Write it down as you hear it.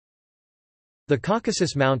The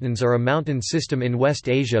Caucasus Mountains are a mountain system in West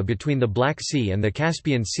Asia between the Black Sea and the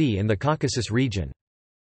Caspian Sea in the Caucasus region.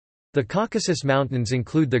 The Caucasus Mountains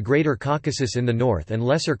include the Greater Caucasus in the north and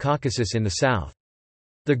Lesser Caucasus in the south.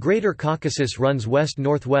 The Greater Caucasus runs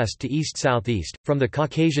west-northwest to east-southeast, from the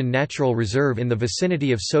Caucasian Natural Reserve in the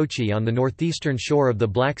vicinity of Sochi on the northeastern shore of the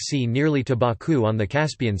Black Sea nearly to Baku on the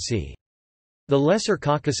Caspian Sea. The Lesser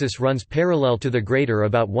Caucasus runs parallel to the Greater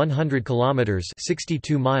about 100 kilometers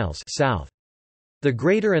 (62 miles) south. The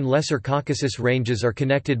Greater and Lesser Caucasus ranges are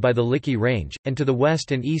connected by the Liki Range, and to the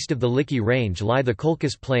west and east of the Liki Range lie the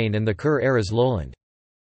Kolkis Plain and the Kur-Araz lowland.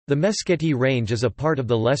 The Meskheti Range is a part of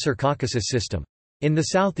the Lesser Caucasus system. In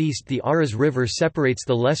the southeast, the Araz River separates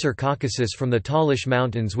the Lesser Caucasus from the Talish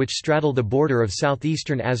Mountains, which straddle the border of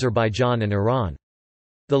southeastern Azerbaijan and Iran.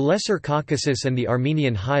 The Lesser Caucasus and the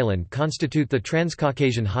Armenian Highland constitute the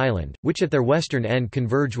Transcaucasian Highland, which at their western end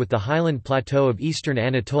converge with the highland plateau of eastern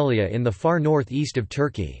Anatolia in the far northeast of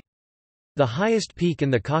Turkey. The highest peak in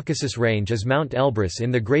the Caucasus Range is Mount Elbrus in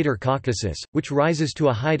the Greater Caucasus, which rises to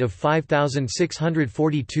a height of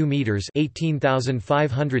 5,642 metres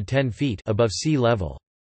 (18,510 feet) above sea level.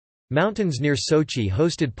 Mountains near Sochi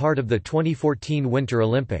hosted part of the 2014 Winter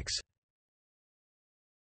Olympics.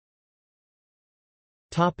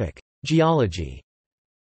 Geology.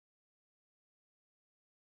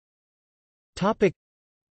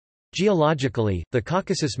 Geologically, the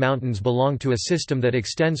Caucasus Mountains belong to a system that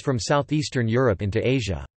extends from southeastern Europe into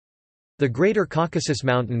Asia. The Greater Caucasus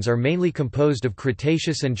Mountains are mainly composed of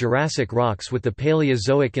Cretaceous and Jurassic rocks with the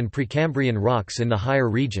Paleozoic and Precambrian rocks in the higher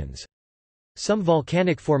regions. Some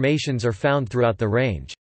volcanic formations are found throughout the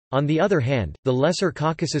range. On the other hand, the Lesser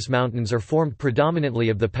Caucasus Mountains are formed predominantly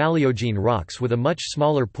of the Paleogene rocks with a much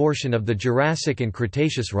smaller portion of the Jurassic and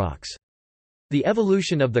Cretaceous rocks. The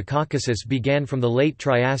evolution of the Caucasus began from the late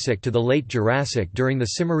Triassic to the late Jurassic during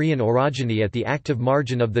the Cimmerian orogeny at the active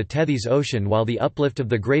margin of the Tethys Ocean, while the uplift of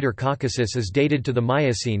the Greater Caucasus is dated to the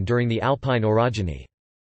Miocene during the Alpine orogeny.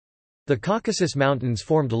 The Caucasus Mountains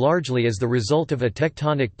formed largely as the result of a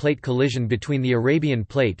tectonic plate collision between the Arabian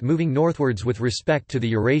Plate moving northwards with respect to the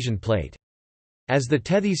Eurasian Plate. As the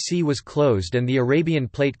Tethys Sea was closed and the Arabian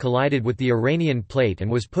Plate collided with the Iranian Plate and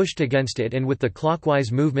was pushed against it, and with the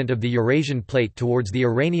clockwise movement of the Eurasian Plate towards the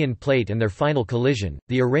Iranian Plate and their final collision,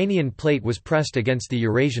 the Iranian Plate was pressed against the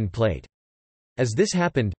Eurasian Plate. As this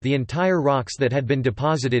happened, the entire rocks that had been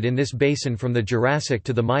deposited in this basin from the Jurassic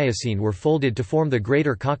to the Miocene were folded to form the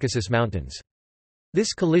Greater Caucasus Mountains.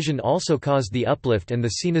 This collision also caused the uplift and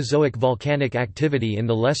the Cenozoic volcanic activity in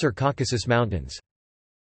the Lesser Caucasus Mountains.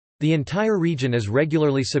 The entire region is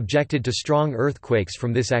regularly subjected to strong earthquakes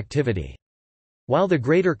from this activity. While the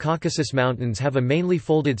Greater Caucasus Mountains have a mainly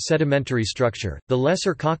folded sedimentary structure, the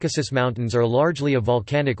Lesser Caucasus Mountains are largely of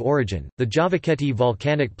volcanic origin. The Javakheti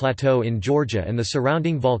volcanic plateau in Georgia and the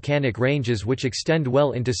surrounding volcanic ranges, which extend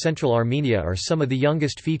well into central Armenia, are some of the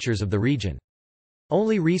youngest features of the region.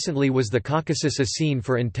 Only recently was the Caucasus a scene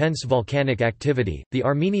for intense volcanic activity. The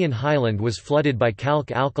Armenian highland was flooded by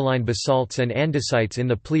calc-alkaline basalts and andesites in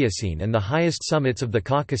the Pliocene, and the highest summits of the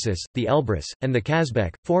Caucasus, the Elbrus, and the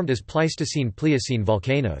Kazbek, formed as Pleistocene-Pliocene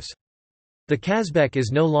volcanoes. The Kazbek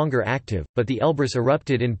is no longer active, but the Elbrus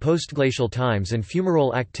erupted in postglacial times and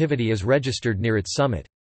fumarole activity is registered near its summit.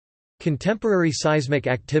 Contemporary seismic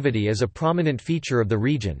activity is a prominent feature of the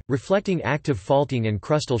region, reflecting active faulting and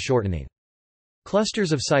crustal shortening.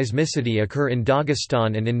 Clusters of seismicity occur in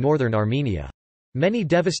Dagestan and in northern Armenia. Many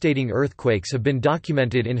devastating earthquakes have been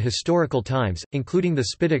documented in historical times, including the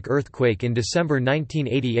Spitak earthquake in December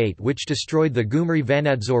 1988, which destroyed the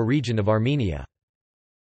Gyumri-Vanadzor region of Armenia.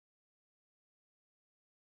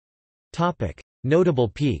 Notable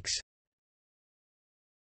peaks.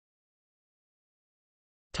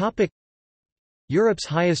 Europe's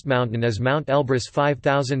highest mountain is Mount Elbrus,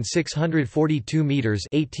 5,642 metres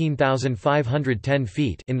 (18,510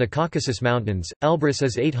 feet) in the Caucasus Mountains. Elbrus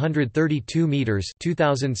is 832 metres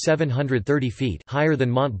 (2,730 feet) higher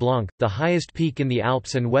than Mont Blanc, the highest peak in the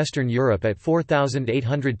Alps and Western Europe, at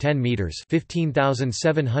 4,810 metres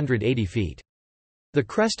 (15,780 feet). The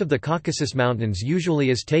crest of the Caucasus Mountains usually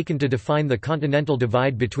is taken to define the continental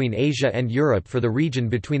divide between Asia and Europe for the region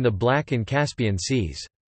between the Black and Caspian Seas.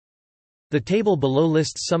 The table below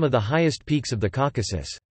lists some of the highest peaks of the Caucasus.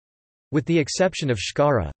 With the exception of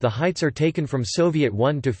Shkara, the heights are taken from Soviet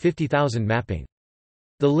 1 to 50,000 mapping.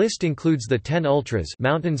 The list includes the 10 ultras,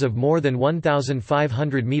 mountains of more than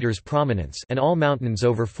 1,500 meters prominence, and all mountains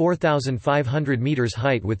over 4,500 meters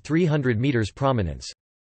height with 300 meters prominence.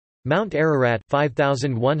 Mount Ararat,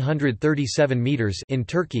 5,137 meters in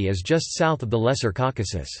Turkey, is just south of the Lesser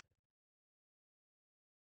Caucasus.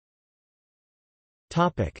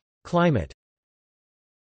 Topic: Climate.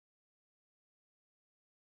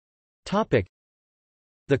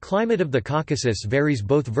 The climate of the Caucasus varies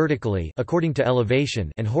both vertically according to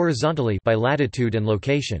elevation and horizontally by latitude and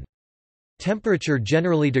location. Temperature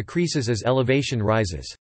generally decreases as elevation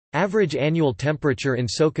rises. Average annual temperature in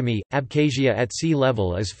Sukhumi, Abkhazia at sea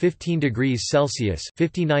level is 15 degrees Celsius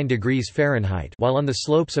 (59 degrees Fahrenheit), while on the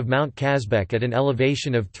slopes of Mount Kazbek at an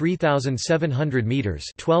elevation of 3,700 meters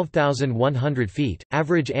 (12,100 feet),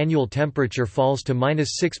 average annual temperature falls to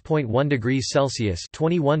 -6.1 degrees Celsius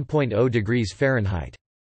 (21.0 degrees Fahrenheit).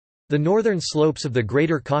 The northern slopes of the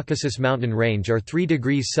Greater Caucasus Mountain Range are 3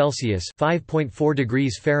 degrees Celsius (5.4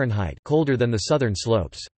 degrees Fahrenheit) colder than the southern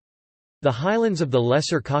slopes. The highlands of the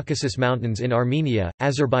Lesser Caucasus Mountains in Armenia,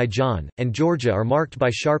 Azerbaijan, and Georgia are marked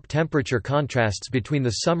by sharp temperature contrasts between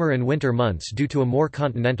the summer and winter months due to a more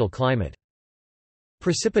continental climate.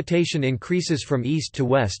 Precipitation increases from east to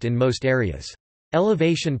west in most areas.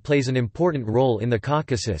 Elevation plays an important role in the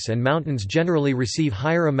Caucasus, and mountains generally receive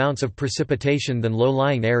higher amounts of precipitation than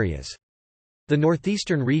low-lying areas. The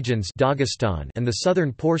northeastern regions Dagestan and the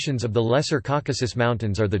southern portions of the Lesser Caucasus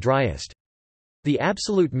Mountains are the driest. The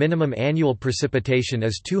absolute minimum annual precipitation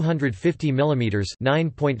is 250 mm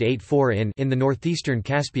 (9.84 in) the northeastern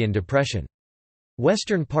Caspian Depression.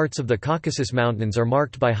 Western parts of the Caucasus Mountains are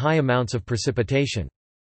marked by high amounts of precipitation.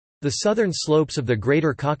 The southern slopes of the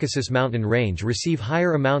Greater Caucasus Mountain Range receive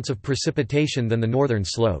higher amounts of precipitation than the northern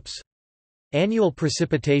slopes. Annual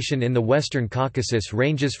precipitation in the western Caucasus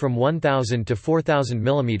ranges from 1,000 to 4,000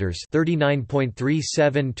 mm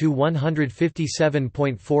 (39.37 to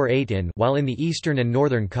 157.48 in), while in the eastern and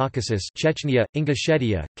northern Caucasus Chechnya,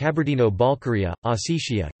 Ingushetia, Kabardino-Balkaria,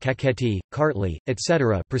 Ossetia, Kakheti, Kartli,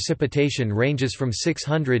 etc. precipitation ranges from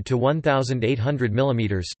 600 to 1,800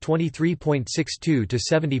 mm (23.62 to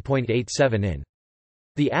 70.87 in).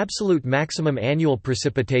 The absolute maximum annual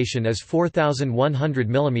precipitation is 4,100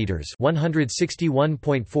 mm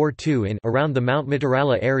 (161.42 in) around the Mount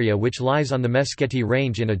Mitarala area, which lies on the Meskheti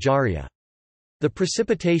Range in Ajaria. The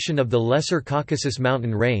precipitation of the Lesser Caucasus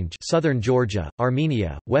Mountain Range, southern Georgia,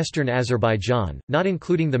 Armenia, western Azerbaijan, not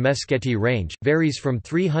including the Meskheti Range, varies from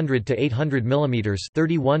 300 to 800 mm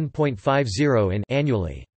 (31.50 in)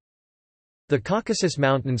 annually. The Caucasus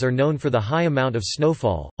Mountains are known for the high amount of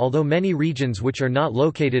snowfall, although many regions which are not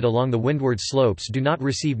located along the windward slopes do not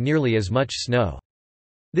receive nearly as much snow.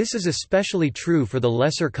 This is especially true for the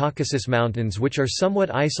Lesser Caucasus Mountains, which are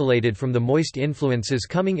somewhat isolated from the moist influences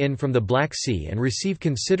coming in from the Black Sea and receive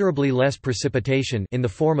considerably less precipitation in the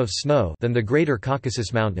form of snow than the Greater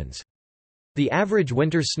Caucasus Mountains. The average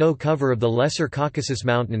winter snow cover of the Lesser Caucasus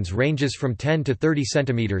Mountains ranges from 10 to 30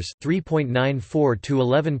 cm (3.94 to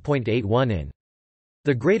 11.81 in).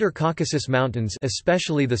 The Greater Caucasus Mountains,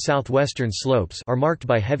 especially the southwestern slopes, are marked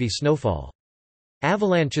by heavy snowfall.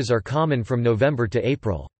 Avalanches are common from November to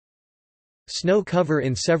April. Snow cover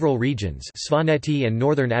in several regions, Svaneti and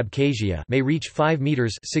northern Abkhazia, may reach 5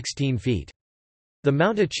 meters (16 feet). The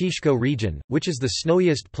Mount Achishko region, which is the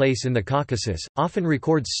snowiest place in the Caucasus, often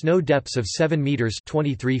records snow depths of 7 meters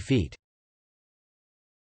 (23 feet).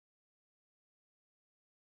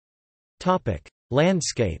 Topic: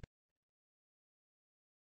 Landscape.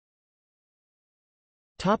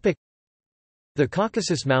 Topic: The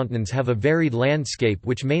Caucasus Mountains have a varied landscape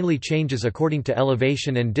which mainly changes according to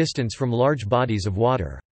elevation and distance from large bodies of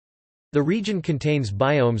water. The region contains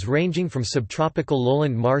biomes ranging from subtropical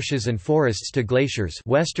lowland marshes and forests to glaciers,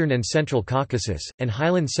 western and central Caucasus, and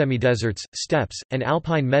highland semideserts, steppes, and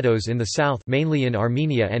alpine meadows in the south, mainly in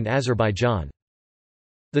Armenia and Azerbaijan.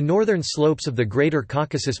 The northern slopes of the Greater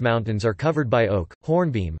Caucasus Mountains are covered by oak,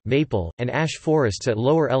 hornbeam, maple, and ash forests at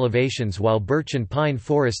lower elevations, while birch and pine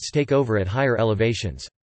forests take over at higher elevations.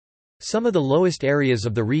 Some of the lowest areas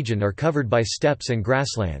of the region are covered by steppes and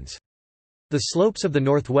grasslands. The slopes of the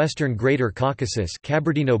northwestern Greater Caucasus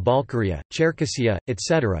Kabardino-Balkaria, Cherkassia,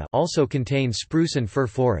 etc. also contain spruce and fir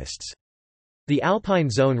forests. The alpine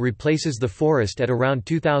zone replaces the forest at around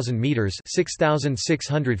 2,000 meters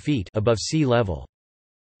 (6,600 feet) above sea level.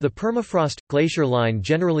 The permafrost glacier line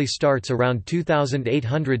generally starts around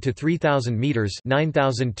 2,800 to 3,000 meters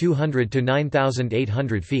 (9,200 to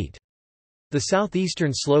 9,800 feet). The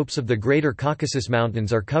southeastern slopes of the Greater Caucasus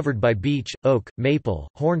Mountains are covered by beech, oak, maple,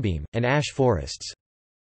 hornbeam, and ash forests.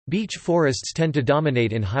 Beech forests tend to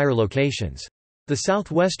dominate in higher locations. The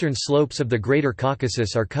southwestern slopes of the Greater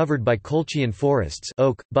Caucasus are covered by Colchian forests,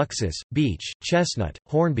 oak, buxus, beech, chestnut,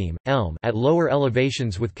 hornbeam, elm at lower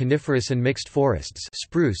elevations, with coniferous and mixed forests,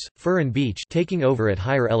 spruce, fir and beech taking over at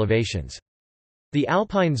higher elevations. The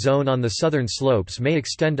alpine zone on the southern slopes may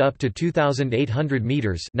extend up to 2,800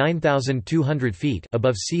 meters (9,200 feet)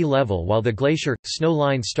 above sea level, while the glacier snow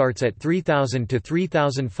line starts at 3,000 to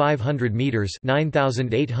 3,500 meters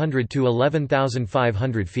 (9,800 to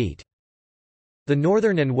 11,500 feet). The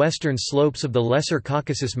northern and western slopes of the Lesser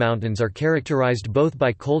Caucasus Mountains are characterized both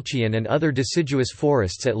by Colchian and other deciduous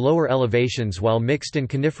forests at lower elevations, while mixed and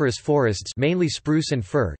coniferous forests, mainly spruce and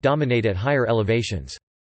fir, dominate at higher elevations.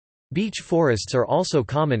 Beech forests are also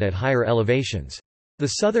common at higher elevations. The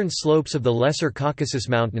southern slopes of the Lesser Caucasus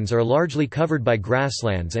Mountains are largely covered by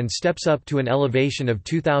grasslands and steppes up to an elevation of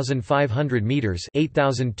 2,500 meters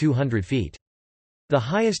 (8,200 feet). The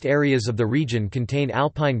highest areas of the region contain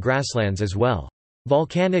alpine grasslands as well.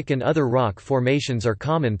 Volcanic and other rock formations are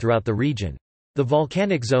common throughout the region. The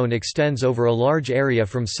volcanic zone extends over a large area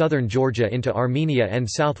from southern Georgia into Armenia and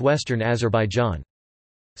southwestern Azerbaijan.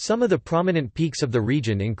 Some of the prominent peaks of the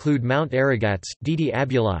region include Mount Aragats, Didi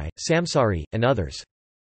Abuli, Samsari, and others.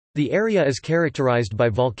 The area is characterized by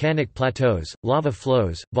volcanic plateaus, lava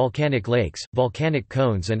flows, volcanic lakes, volcanic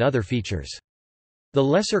cones and other features. The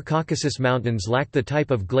Lesser Caucasus Mountains lack the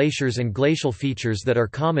type of glaciers and glacial features that are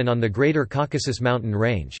common on the Greater Caucasus Mountain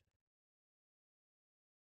Range.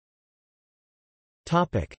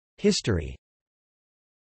 History.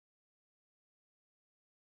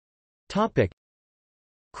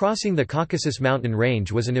 Crossing the Caucasus Mountain Range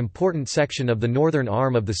was an important section of the northern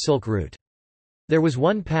arm of the Silk Route. There was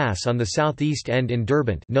one pass on the southeast end in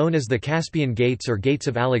Derbent known as the Caspian Gates or Gates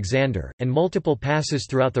of Alexander, and multiple passes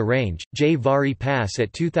throughout the range, J-Vari Pass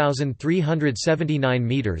at 2,379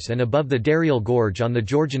 meters and above the Darial Gorge on the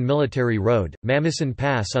Georgian Military Road, Mamisan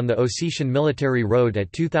Pass on the Ossetian Military Road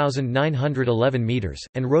at 2,911 meters,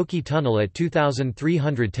 and Roki Tunnel at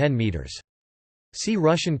 2,310 meters. See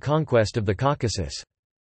Russian conquest of the Caucasus.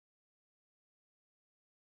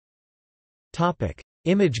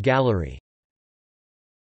 Image gallery.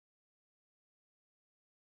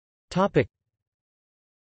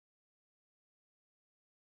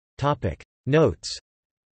 Notes.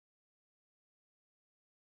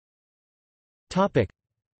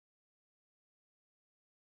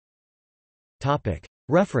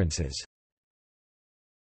 References.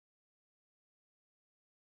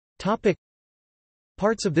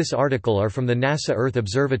 Parts of this article are from the NASA Earth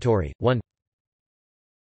Observatory. 1.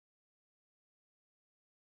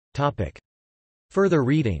 Further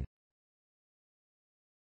reading.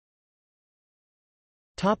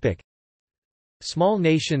 Small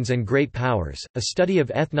Nations and Great Powers, A Study of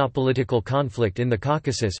Ethnopolitical Conflict in the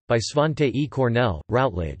Caucasus, by Svante E. Cornell,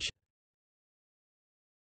 Routledge.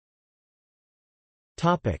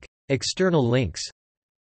 External links.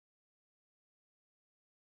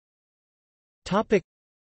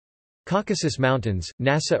 Caucasus Mountains,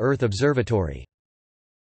 NASA Earth Observatory.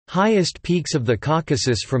 Highest peaks of the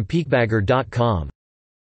Caucasus from peakbagger.com.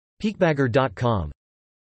 Peakbagger.com.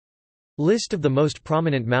 List of the most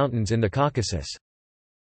prominent mountains in the Caucasus.